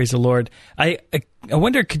 Praise the Lord. I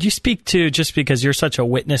wonder, could you speak to, just because you're such a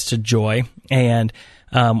witness to joy, and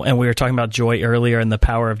we were talking about joy earlier and the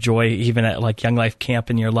power of joy, even at, like, Young Life Camp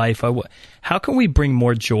in your life, how can we bring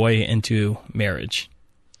more joy into marriage?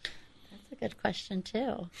 That's a good question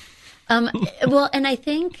too. Well, and I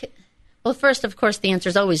think, well, first, of course, the answer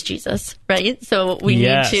is always Jesus, right? So we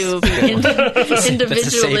need to be individually. That's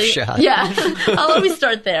a safe shot. Yeah, I'll always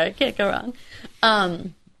start there. Can't go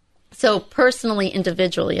wrong. So personally,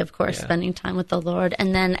 individually, of course, spending time with the Lord.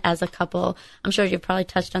 And then as a couple, I'm sure you've probably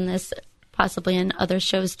touched on this possibly in other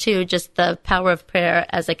shows too, just the power of prayer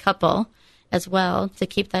as a couple as well to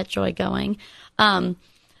keep that joy going.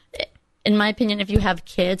 In my opinion, if you have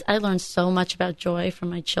kids, I learned so much about joy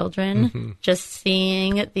from my children, just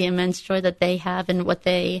seeing the immense joy that they have and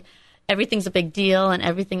everything's a big deal and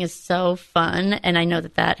everything is so fun. And I know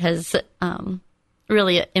that has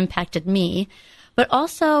really impacted me. But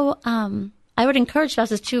also, I would encourage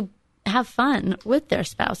spouses to have fun with their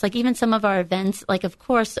spouse. Like even some of our events, like of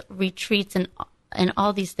course, retreats and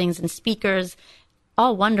all these things and speakers,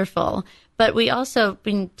 all wonderful. But we also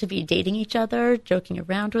need to be dating each other, joking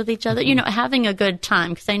around with each other, having a good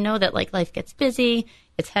time. Because I know that like life gets busy,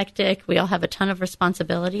 it's hectic. We all have a ton of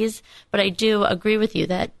responsibilities. But I do agree with you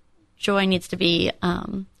that joy needs to be,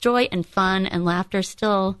 joy and fun and laughter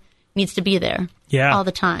still needs to be there all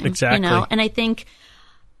the time. Exactly. And I think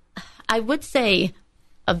I would say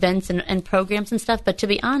events and programs and stuff. But to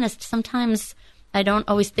be honest, sometimes I don't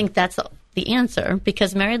always think that's the answer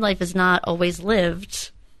because married life is not always lived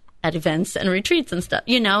at events and retreats and stuff,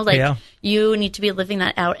 you need to be living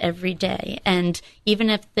that out every day. And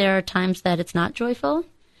even if there are times that it's not joyful,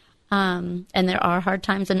 and there are hard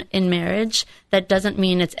times in marriage, that doesn't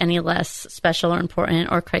mean it's any less special or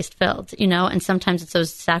important or Christ-filled, and sometimes it's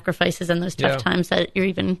those sacrifices and those tough times that you're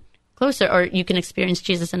even closer or you can experience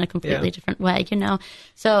Jesus in a completely different way,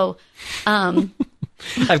 So,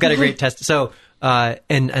 I've got a great test. So,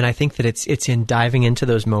 and I think that it's in diving into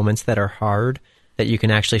those moments that are hard that you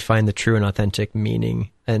can actually find the true and authentic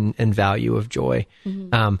meaning and value of joy.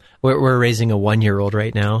 We're raising a 1-year-old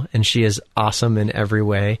right now, and she is awesome in every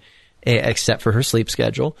way, except for her sleep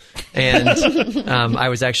schedule. And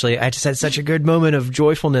I just had such a good moment of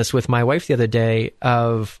joyfulness with my wife the other day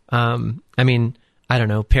of, I don't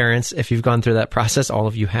know, parents, if you've gone through that process, all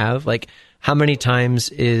of you have, like how many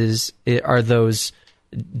times are those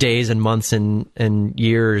days and months and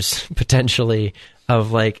years potentially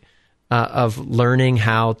of like, of learning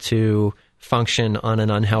how to function on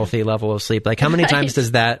an unhealthy level of sleep. Like how many times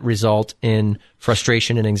does that result in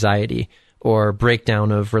frustration and anxiety or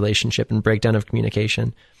breakdown of relationship and breakdown of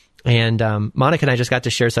communication? And Monica and I just got to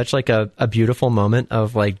share such like a beautiful moment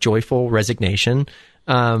of like joyful resignation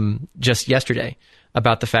just yesterday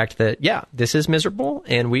about the fact that, this is miserable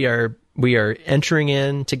and we are entering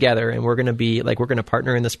in together and we're going to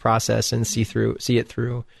partner in this process and see it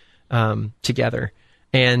through together.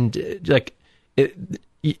 And like the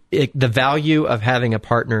value of having a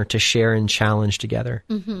partner to share and challenge together,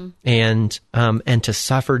 and to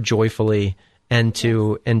suffer joyfully, and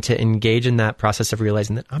to engage in that process of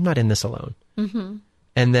realizing that I'm not in this alone,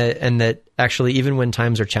 and that actually even when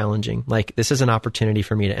times are challenging, like this is an opportunity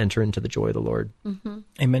for me to enter into the joy of the Lord.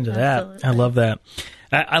 Amen to that. I love that.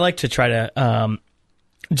 I like to try to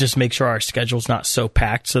just make sure our schedule's not so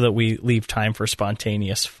packed so that we leave time for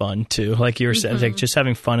spontaneous fun too. Like you were saying, like just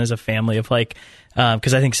having fun as a family of like,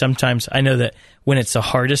 because I think sometimes I know that when it's the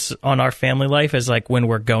hardest on our family life is like when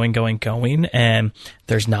we're going, and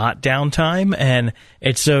there's not downtime. And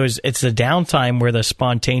it's the downtime where the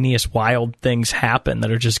spontaneous wild things happen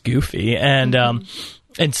that are just goofy. And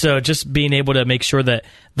so just being able to make sure that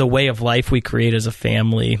the way of life we create as a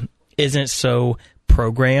family isn't so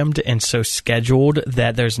programmed and so scheduled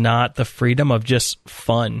that there's not the freedom of just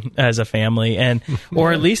fun as a family, and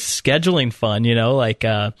or at least scheduling fun, like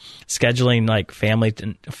scheduling like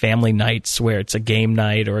family nights where it's a game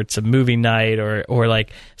night or it's a movie night, or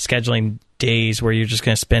like scheduling days where you're just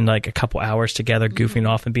going to spend like a couple hours together goofing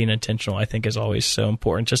off and being intentional. I think is always so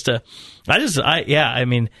important.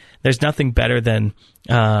 There's nothing better than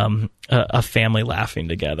a family laughing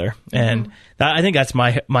together, and I think that's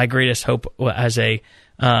my greatest hope as a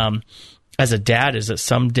dad is that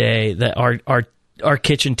someday that our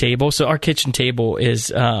kitchen table. So our kitchen table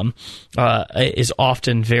is often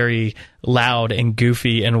very loud and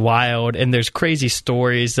goofy and wild, and there's crazy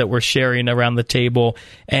stories that we're sharing around the table.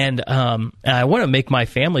 And I want to make my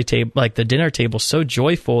family table, like the dinner table, so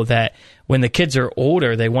joyful that when the kids are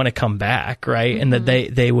older, they want to come back, right? And that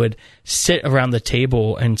they would sit around the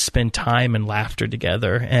table and spend time and laughter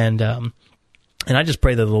together. And I just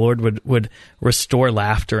pray that the Lord would restore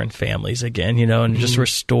laughter in families again, and just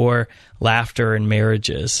restore laughter in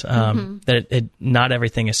marriages. That not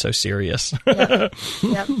everything is so serious. Yep,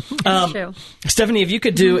 that's true. Stephanie, if you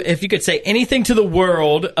could say anything to the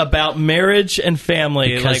world about marriage and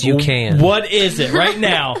family, because you can. What is it right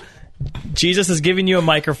now? Jesus is giving you a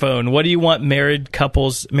microphone. What do you want married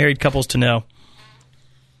couples to know?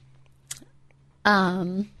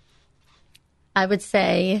 I would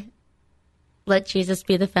say, let Jesus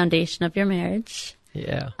be the foundation of your marriage.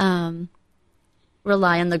 Yeah.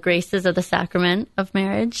 Rely on the graces of the sacrament of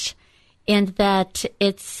marriage, and that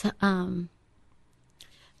it's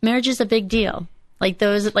marriage is a big deal. like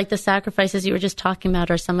those, like the sacrifices you were just talking about,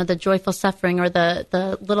 or some of the joyful suffering, or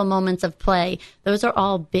the little moments of play. Those are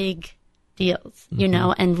all big deals, you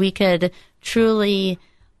know, and we could truly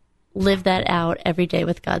live that out every day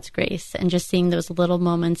with God's grace, and just seeing those little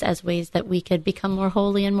moments as ways that we could become more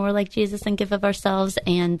holy and more like Jesus and give of ourselves,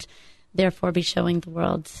 and therefore be showing the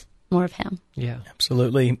world more of Him. Yeah,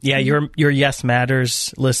 absolutely. Yeah, your yes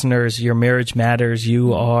matters, listeners. Your marriage matters.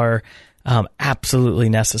 You are absolutely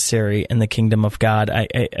necessary in the kingdom of God.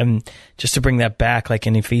 And just to bring that back, like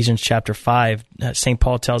in Ephesians chapter 5, St.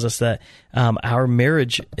 Paul tells us that our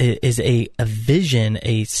marriage is a vision,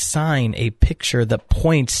 a sign, a picture that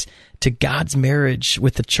points to God's marriage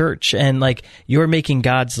with the church. And like, you're making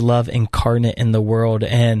God's love incarnate in the world.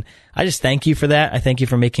 And I just thank you for that. I thank you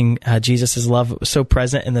for making Jesus' love so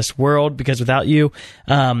present in this world, because without you,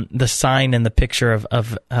 the sign and the picture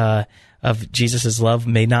of Jesus' love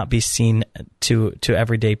may not be seen to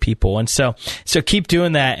everyday people. And so keep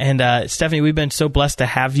doing that. And Stephanie, we've been so blessed to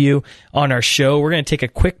have you on our show. We're going to take a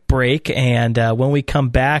quick break, and when we come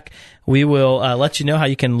back, we will let you know how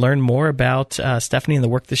you can learn more about Stephanie and the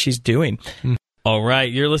work that she's doing. All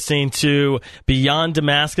right, you're listening to Beyond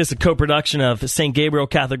Damascus, a co-production of St. Gabriel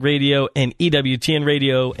Catholic Radio and EWTN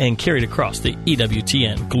Radio, and carried across the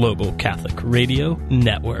EWTN Global Catholic Radio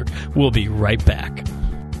Network. We'll be right back.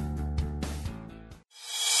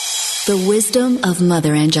 The wisdom of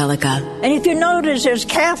Mother Angelica. And if you notice, there's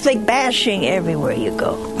Catholic bashing everywhere you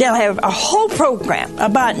go. They'll have a whole program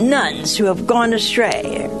about nuns who have gone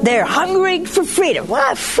astray. They're hungry for freedom.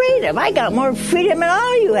 What freedom? I got more freedom than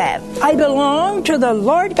all you have. I belong to the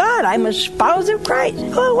Lord God. I'm a spouse of Christ.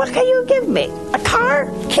 Oh, what can you give me? A car?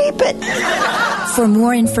 Keep it. For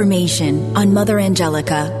more information on Mother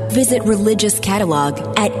Angelica, visit Religious Catalog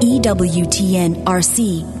at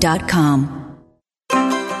EWTNRC.com.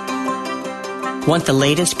 Want the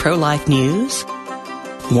latest pro-life news?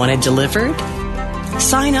 Want it delivered?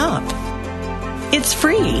 Sign up. It's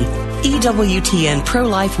free. EWTN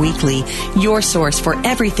Pro-Life Weekly, your source for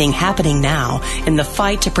everything happening now in the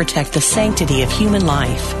fight to protect the sanctity of human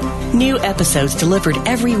life. New episodes delivered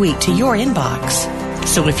every week to your inbox.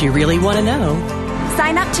 So if you really want to know,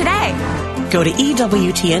 sign up today. Go to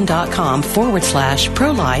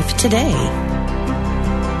EWTN.com/pro-life today.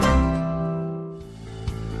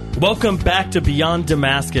 Welcome back to Beyond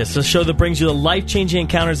Damascus, a show that brings you the life-changing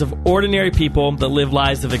encounters of ordinary people that live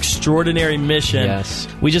lives of extraordinary mission. Yes.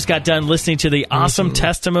 We just got done listening to the awesome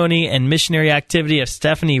testimony and missionary activity of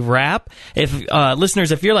Stephanie Rapp. If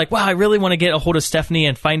listeners, if you're like, wow, I really want to get a hold of Stephanie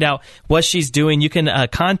and find out what she's doing, you can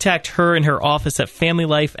contact her in her office at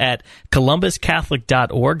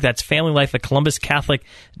familylife@columbuscatholic.org. That's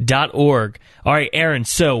familylife@columbuscatholic.org. All right, Aaron,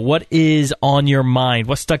 so what is on your mind?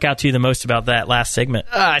 What stuck out to you the most about that last segment?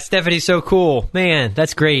 Stephanie's so cool. Man,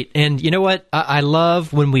 that's great. And you know what? I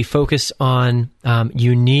love when we focus on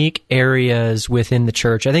unique areas within the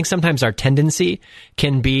church. I think sometimes our tendency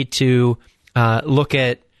can be to look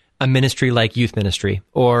at a ministry like youth ministry,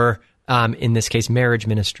 or in this case, marriage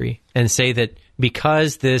ministry, and say that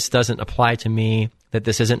because this doesn't apply to me, that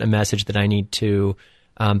this isn't a message that I need to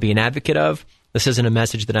be an advocate of. This isn't a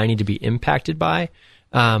message that I need to be impacted by.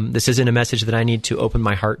 This isn't a message that I need to open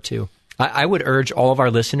my heart to. I would urge all of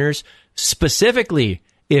our listeners, specifically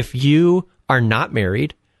if you are not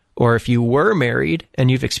married, or if you were married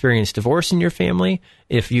and you've experienced divorce in your family,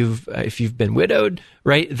 if you've been widowed,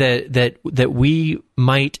 right, that we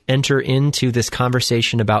might enter into this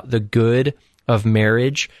conversation about the good of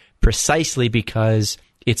marriage, precisely because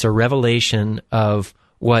it's a revelation of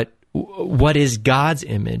what is God's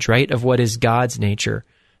image, right? Of what is God's nature,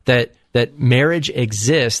 that marriage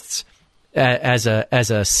exists as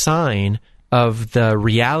a sign of the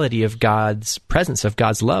reality of God's presence, of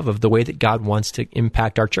God's love, of the way that God wants to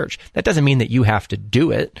impact our church. That doesn't mean that you have to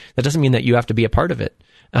do it. That doesn't mean that you have to be a part of it.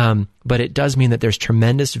 But it does mean that there's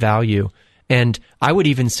tremendous value. And I would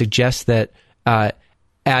even suggest that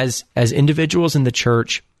as individuals in the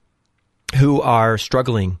church who are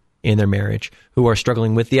struggling in their marriage, who are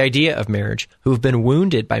struggling with the idea of marriage, who've been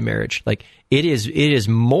wounded by marriage, like it is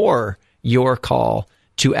more your call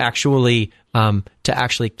to actually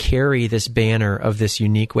carry this banner of this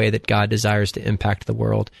unique way that God desires to impact the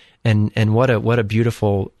world. And what a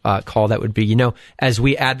beautiful call that would be. You know, as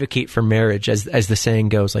we advocate for marriage, as the saying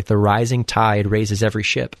goes, like the rising tide raises every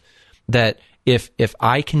ship, that if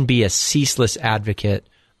I can be a ceaseless advocate,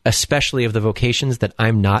 especially of the vocations that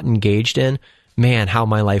I'm not engaged in, man, how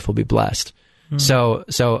my life will be blessed. So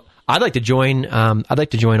I'd like to join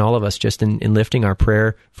all of us just in lifting our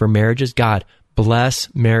prayer for marriages. God, bless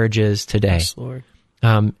marriages today. Yes, Lord.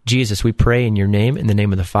 Jesus, we pray in your name, in the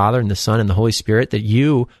name of the Father and the Son and the Holy Spirit, that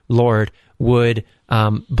you, Lord, would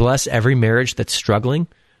bless every marriage that's struggling,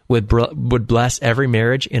 would bless every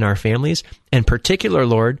marriage in our families, and particularly,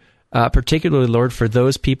 Lord, for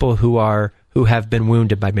those people who have been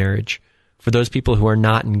wounded by marriage, for those people who are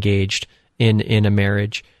not engaged in a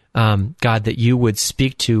marriage, God, that you would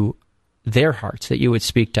speak to their hearts, that you would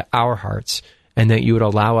speak to our hearts, and that you would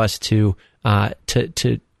allow us to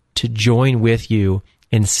join with you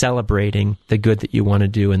in celebrating the good that you want to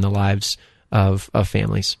do in the lives of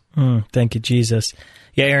families. Thank you, Jesus.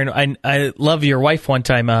 Yeah, Aaron, I love your wife one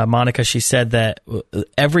time, Monica, she said that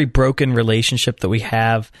every broken relationship that we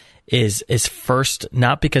have is first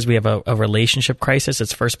not because we have a relationship crisis,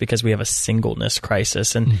 it's first because we have a singleness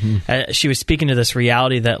crisis. And she was speaking to this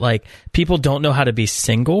reality that like people don't know how to be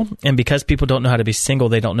single, and because people don't know how to be single,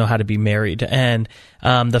 they don't know how to be married. And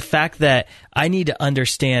the fact that I need to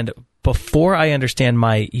understand, before I understand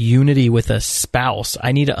my unity with a spouse,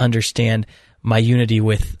 I need to understand my unity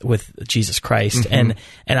with Jesus Christ. And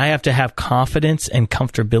I have to have confidence and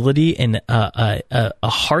comfortability in a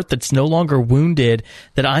heart that's no longer wounded,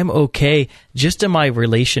 that I'm okay just in my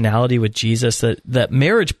relationality with Jesus, that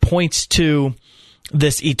marriage points to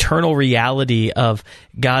this eternal reality of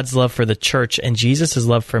God's love for the church and Jesus'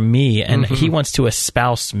 love for me, and he wants to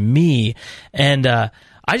espouse me. And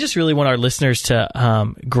I just really want our listeners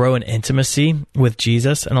to grow in intimacy with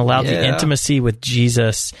Jesus and allow the intimacy with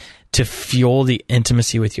Jesus to fuel the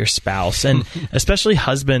intimacy with your spouse. And especially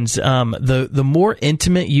husbands, the more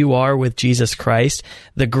intimate you are with Jesus Christ,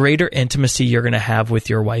 the greater intimacy you're going to have with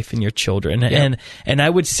your wife and your children. Yeah. And I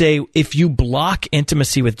would say if you block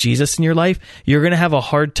intimacy with Jesus in your life, you're going to have a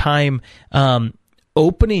hard time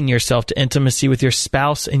opening yourself to intimacy with your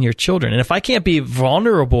spouse and your children. And if I can't be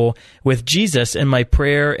vulnerable with Jesus in my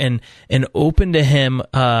prayer and open to him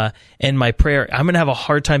in my prayer, I'm going to have a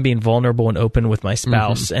hard time being vulnerable and open with my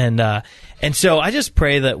spouse. And so I just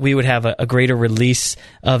pray that we would have a greater release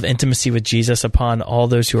of intimacy with Jesus upon all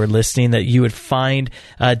those who are listening, that you would find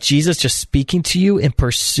Jesus just speaking to you and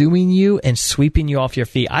pursuing you and sweeping you off your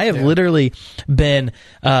feet. I have literally been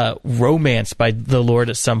romanced by the Lord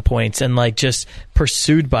at some points, and like just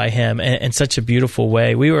pursued by him in such a beautiful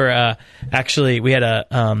way. We were we had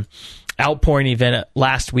a outpouring event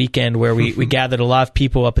last weekend where we gathered a lot of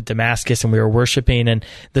people up at Damascus, and we were worshiping, and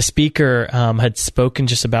the speaker had spoken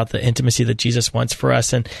just about the intimacy that Jesus wants for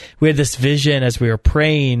us. And we had this vision as we were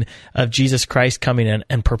praying of Jesus Christ coming in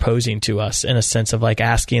and proposing to us, in a sense of like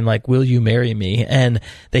asking, like, will you marry me? And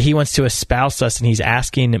that he wants to espouse us, and he's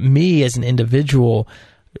asking me as an individual,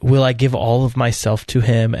 will I give all of myself to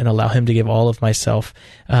him and allow him to give all of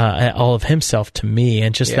himself to me?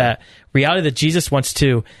 And just that reality that Jesus wants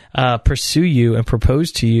to pursue you and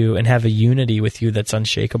propose to you and have a unity with you that's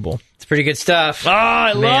unshakable. It's pretty good stuff. Oh,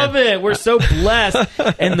 I love it. We're so blessed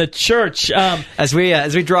in the church. As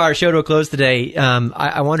we draw our show to a close today,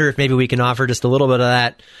 I wonder if maybe we can offer just a little bit of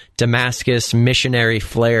that Damascus missionary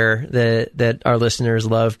flair that our listeners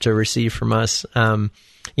love to receive from us.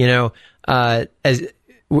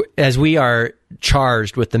 As we are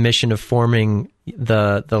charged with the mission of forming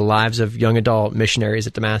the lives of young adult missionaries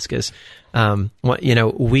at Damascus,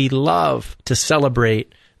 we love to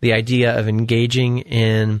celebrate the idea of engaging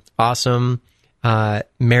in awesome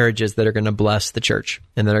marriages that are going to bless the church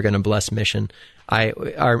and that are going to bless mission.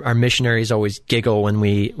 Our missionaries always giggle when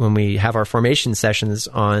we have our formation sessions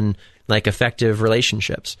on like effective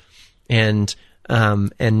relationships, and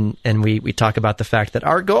we talk about the fact that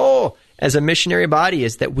our goal as a missionary body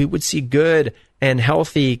is that we would see good and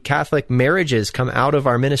healthy Catholic marriages come out of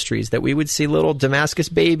our ministries, that we would see little Damascus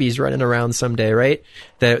babies running around someday, right?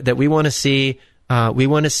 That we want to see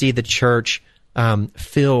the church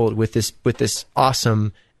filled with this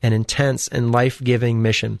awesome and intense and life-giving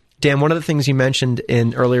mission. Dan, one of the things you mentioned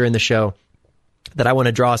earlier in the show that I want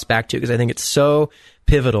to draw us back to, because I think it's so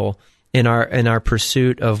pivotal in our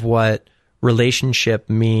pursuit of what relationship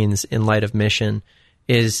means in light of mission,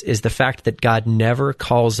 is the fact that God never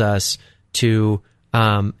calls us to,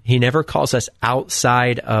 he never calls us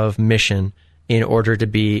outside of mission in order to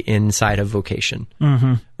be inside of vocation,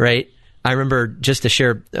 right? I remember, just to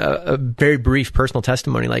share a very brief personal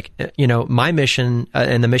testimony, my mission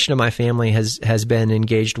and the mission of my family has been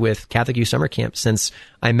engaged with Catholic Youth Summer Camp since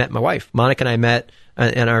I met my wife. Monica and I met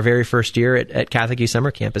in our very first year at Catholic Youth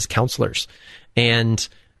Summer Camp as counselors. And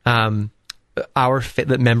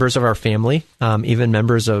the members of our family, even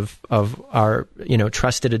members of our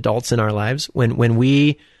trusted adults in our lives, when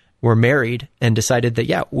we were married and decided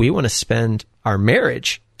that we want to spend our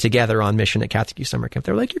marriage together on mission at Catholic Youth Summer Camp,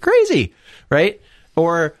 they were like, "You're crazy," right?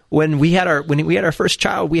 Or when we had our first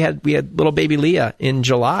child, we had little baby Leah in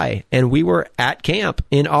July, and we were at camp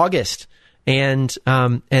in August, and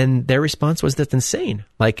their response was, "That's insane.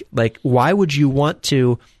 Like why would you want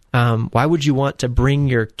to bring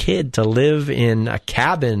your kid to live in a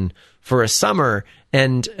cabin for a summer?"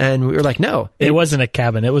 And we were like, no. It wasn't a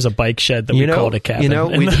cabin. It was a bike shed that we called a cabin. Those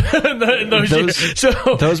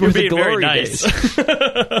were the glory days.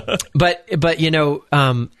 But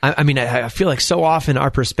I feel like so often our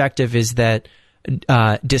perspective is that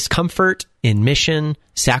discomfort in mission,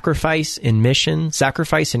 sacrifice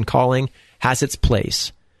in calling has its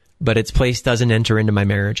place. But its place doesn't enter into my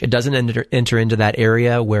marriage. It doesn't enter into that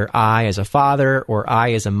area where I, as a father or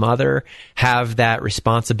I, as a mother, have that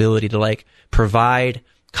responsibility to provide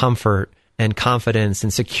comfort and confidence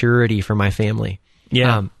and security for my family.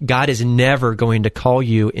 Yeah. God is never going to call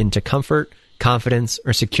you into comfort, confidence,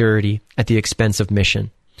 or security at the expense of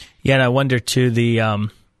mission. Yeah, and I wonder too,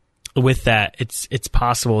 with that, it's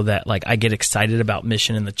possible that I get excited about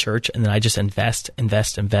mission in the church, and then I just invest in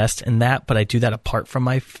that, but I do that apart from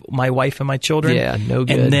my wife and my children. Yeah, no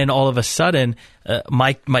good. And then all of a sudden,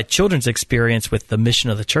 my children's experience with the mission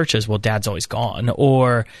of the church is, well, Dad's always gone,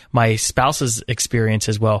 or my spouse's experience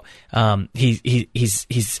is, well,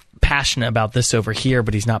 he's passionate about this over here,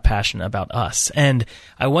 but he's not passionate about us. And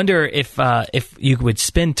I wonder if you would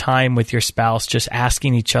spend time with your spouse just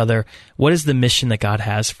asking each other, what is the mission that God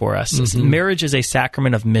has for us? Mm-hmm. Marriage is a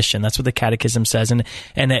sacrament of mission. That's what the Catechism says. And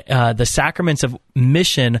the sacraments of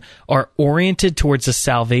mission are oriented towards the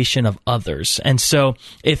salvation of others. And so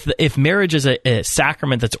if marriage is a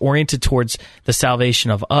sacrament that's oriented towards the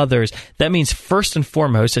salvation of others, that means first and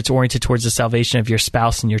foremost, it's oriented towards the salvation of your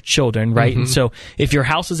spouse and your children, right? Mm-hmm. And so if your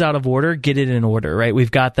house is out of order, get it in order, right?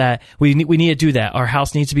 We've got that. We need to do that. Our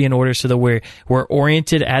house needs to be in order so that we're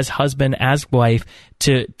oriented as husband, as wife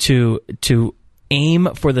to aim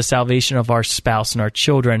for the salvation of our spouse and our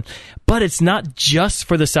children. But it's not just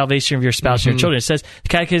for the salvation of your spouse and your children. It says, the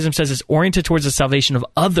Catechism says it's oriented towards the salvation of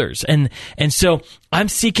others. And so I'm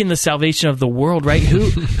seeking the salvation of the world, right?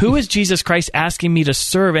 Who is Jesus Christ asking me to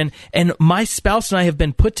serve? And my spouse and I have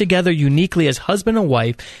been put together uniquely as husband and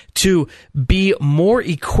wife to be more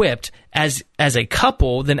equipped as a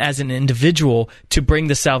couple than as an individual to bring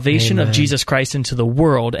the salvation of Jesus Christ into the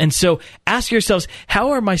world. And so ask yourselves, how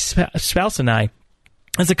are my spouse and I,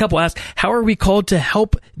 as a couple, ask, how are we called to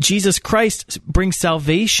help Jesus Christ bring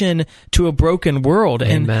salvation to a broken world?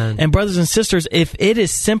 Amen. And brothers and sisters, if it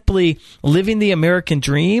is simply living the American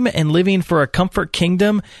dream and living for a comfort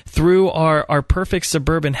kingdom through our perfect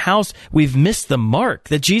suburban house, we've missed the mark.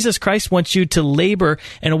 That Jesus Christ wants you to labor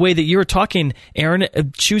in a way that you were talking, Aaron,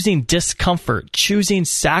 choosing discomfort, choosing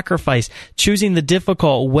sacrifice, choosing the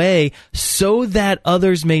difficult way so that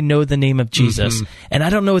others may know the name of Jesus. Mm-hmm. And I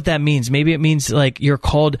don't know what that means. Maybe it means you're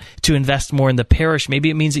called to invest more in the parish. Maybe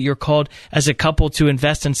it means that you're called as a couple to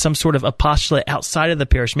invest in some sort of apostolate outside of the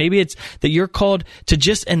parish. Maybe it's that you're called to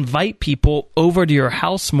just invite people over to your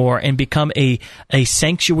house more and become a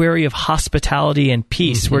sanctuary of hospitality and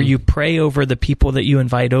peace, where you pray over the people that you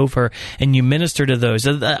invite over and you minister to those.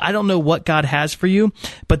 I don't know what God has for you,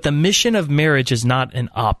 but the mission of marriage is not an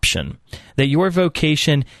option. That your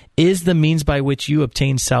vocation is the means by which you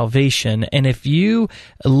obtain salvation. And if you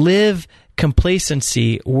live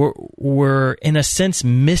complacency, we're in a sense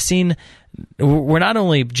missing. We're not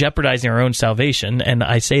only jeopardizing our own salvation, and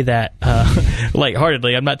I say that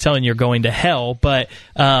lightheartedly. I'm not telling you're going to hell, but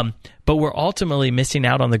we're ultimately missing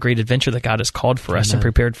out on the great adventure that God has called for us and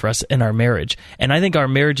prepared for us in our marriage. And I think our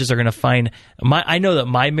marriages are going to find. I know that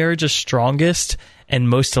my marriage is strongest and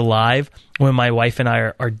most alive when my wife and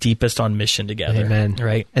I are deepest on mission together. Amen.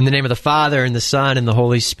 Right. In the name of the Father and the Son and the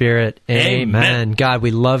Holy Spirit. Amen. God, we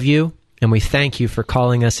love you. And we thank you for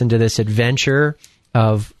calling us into this adventure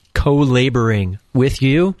of co-laboring with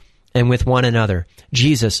you and with one another.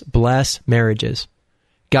 Jesus, bless marriages.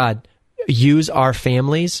 God, use our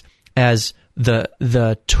families as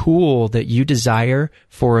the tool that you desire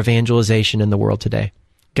for evangelization in the world today.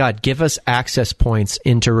 God, give us access points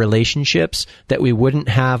into relationships that we wouldn't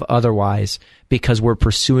have otherwise, because we're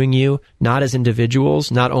pursuing you not as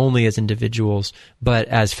individuals, not only as individuals, but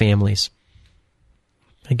as families.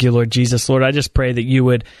 Thank you, Lord Jesus. Lord, I just pray that you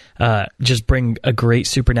would just bring a great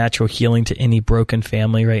supernatural healing to any broken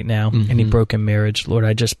family right now, any broken marriage. Lord,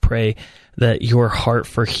 I just pray that your heart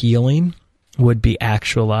for healing would be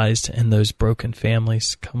actualized in those broken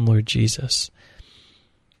families. Come, Lord Jesus.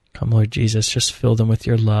 Come, Lord Jesus. Just fill them with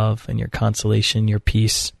your love and your consolation, your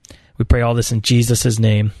peace. We pray all this in Jesus'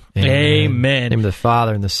 name. Amen. Amen. In the name of the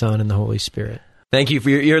Father and the Son and the Holy Spirit. Thank you.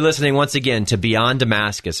 You're listening once again to Beyond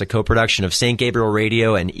Damascus, a co-production of St. Gabriel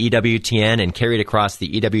Radio and EWTN and carried across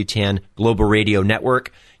the EWTN Global Radio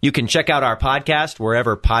Network. You can check out our podcast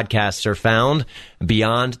wherever podcasts are found,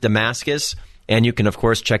 Beyond Damascus. And you can, of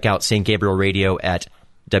course, check out St. Gabriel Radio at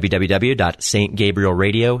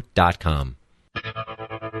www.stgabrielradio.com.